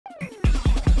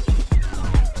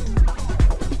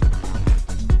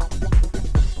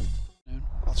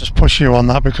push you on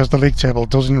that because the league table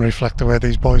doesn't reflect the way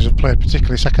these boys have played,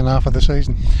 particularly second half of the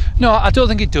season. No, I don't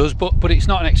think it does, but it's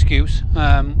not an excuse.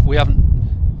 We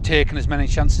haven't taken as many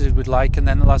chances as we'd like, and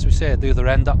then, as we say, at the other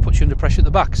end, that puts you under pressure at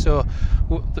the back. So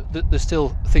there's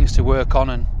still things to work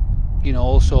on, and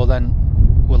also then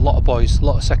a lot of boys, a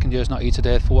lot of second years not here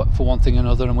today for one thing or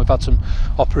another, and we've had some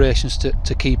operations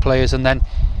to key players, and then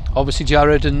obviously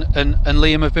Jared and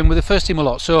Liam have been with the first team a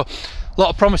lot. So a lot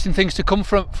of promising things to come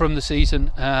from the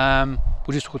season.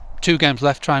 We've just got 2 games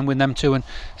left, try and win them 2 and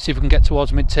see if we can get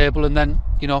towards mid-table, and then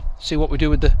see what we do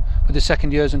with the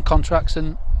second years and contracts,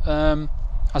 and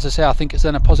as I say, I think it's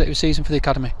then a positive season for the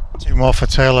academy. 2 more for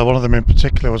Taylor, one of them in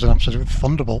particular was an absolute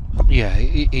thunderbolt. Yeah,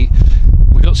 we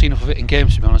don't see enough of it in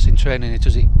games, to be honest. In training, it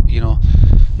does it,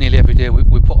 nearly every day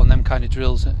we put on them kind of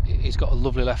drills. He's got a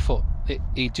lovely left foot.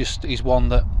 He's one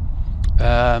that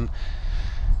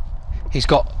he's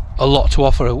got a lot to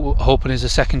offer. Hoping as a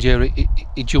second year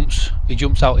he jumps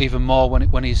out even more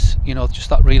when he's just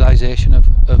that realisation of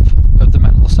the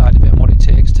mental side of it and what it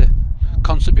takes to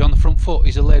constantly be on the front foot.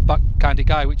 He's a laid back kind of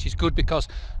guy, which is good because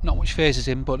not much phases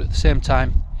him, but at the same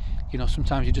time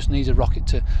sometimes he just needs a rocket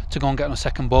to go and get on a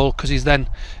second ball, because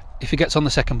if he gets on the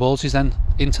second balls, he's then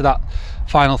into that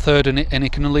final third and he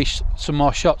can unleash some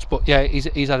more shots. But yeah,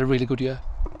 he's had a really good year.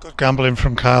 Good gambling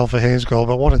from Kyle for his goal,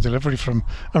 but what a delivery from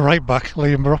a right back,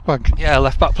 Liam Brockbank. Yeah,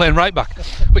 left back playing right back,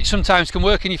 which sometimes can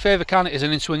work in your favour, can't it, as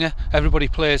an in-swinger? Everybody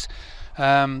plays.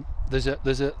 There's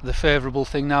the favourable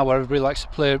thing now where everybody likes to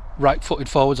play right-footed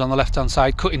forwards on the left-hand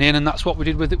side, cutting in, and that's what we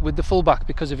did with the full-back.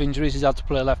 Because of injuries, he's had to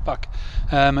play left back,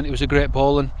 and it was a great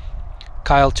ball. And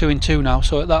Kyle 2 in 2 now,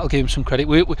 so that'll give him some credit.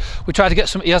 We tried to get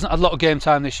some. He hasn't had a lot of game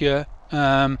time this year,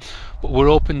 but we're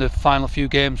hoping the final few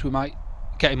games we might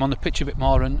get him on the pitch a bit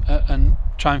more and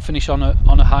try and finish on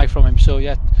a high from him. So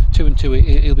yeah, 2 in 2,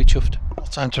 he'll be chuffed.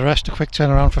 Time to rest, a quick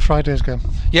turnaround for Friday's game.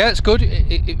 Yeah, it's good.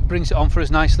 It brings it on for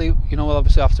us nicely. We'll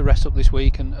obviously have to rest up this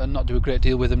week and not do a great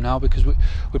deal with him now, because we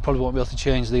probably won't be able to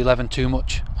change the 11 too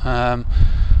much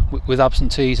with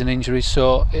absentees and injuries.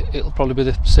 So it'll probably be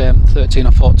the same 13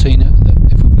 or 14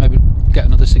 if we maybe get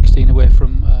another 16 away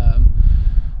from.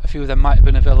 A few of them might have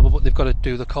been available, but they've got to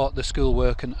do the school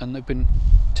work, and they've been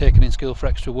taken in school for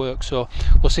extra work. So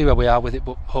we'll see where we are with it,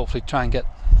 but hopefully try and get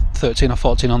 13 or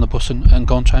 14 on the bus and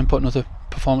go and try and put another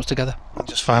performance together. And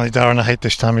just finally, Darren, I hate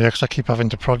this time of year because I keep having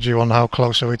to prod you on how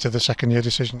close are we to the second year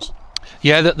decisions.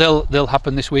 Yeah, they'll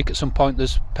happen this week at some point.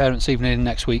 There's parents' evening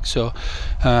next week, so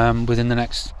within the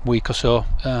next week or so,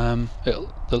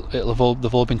 they'll have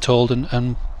all been told,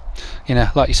 and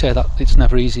like you say, that it's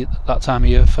never easy at that time of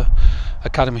year for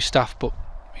academy staff, but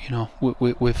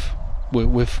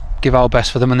we've give our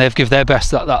best for them, and they've give their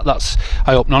best. That's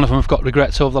I hope none of them have got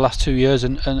regrets over the last 2 years,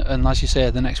 and as you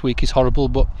say, the next week is horrible,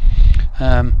 but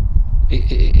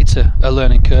it's a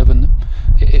learning curve, and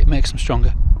it makes them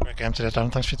stronger. Great game today,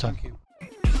 Darren. Thanks for your time. Thank you.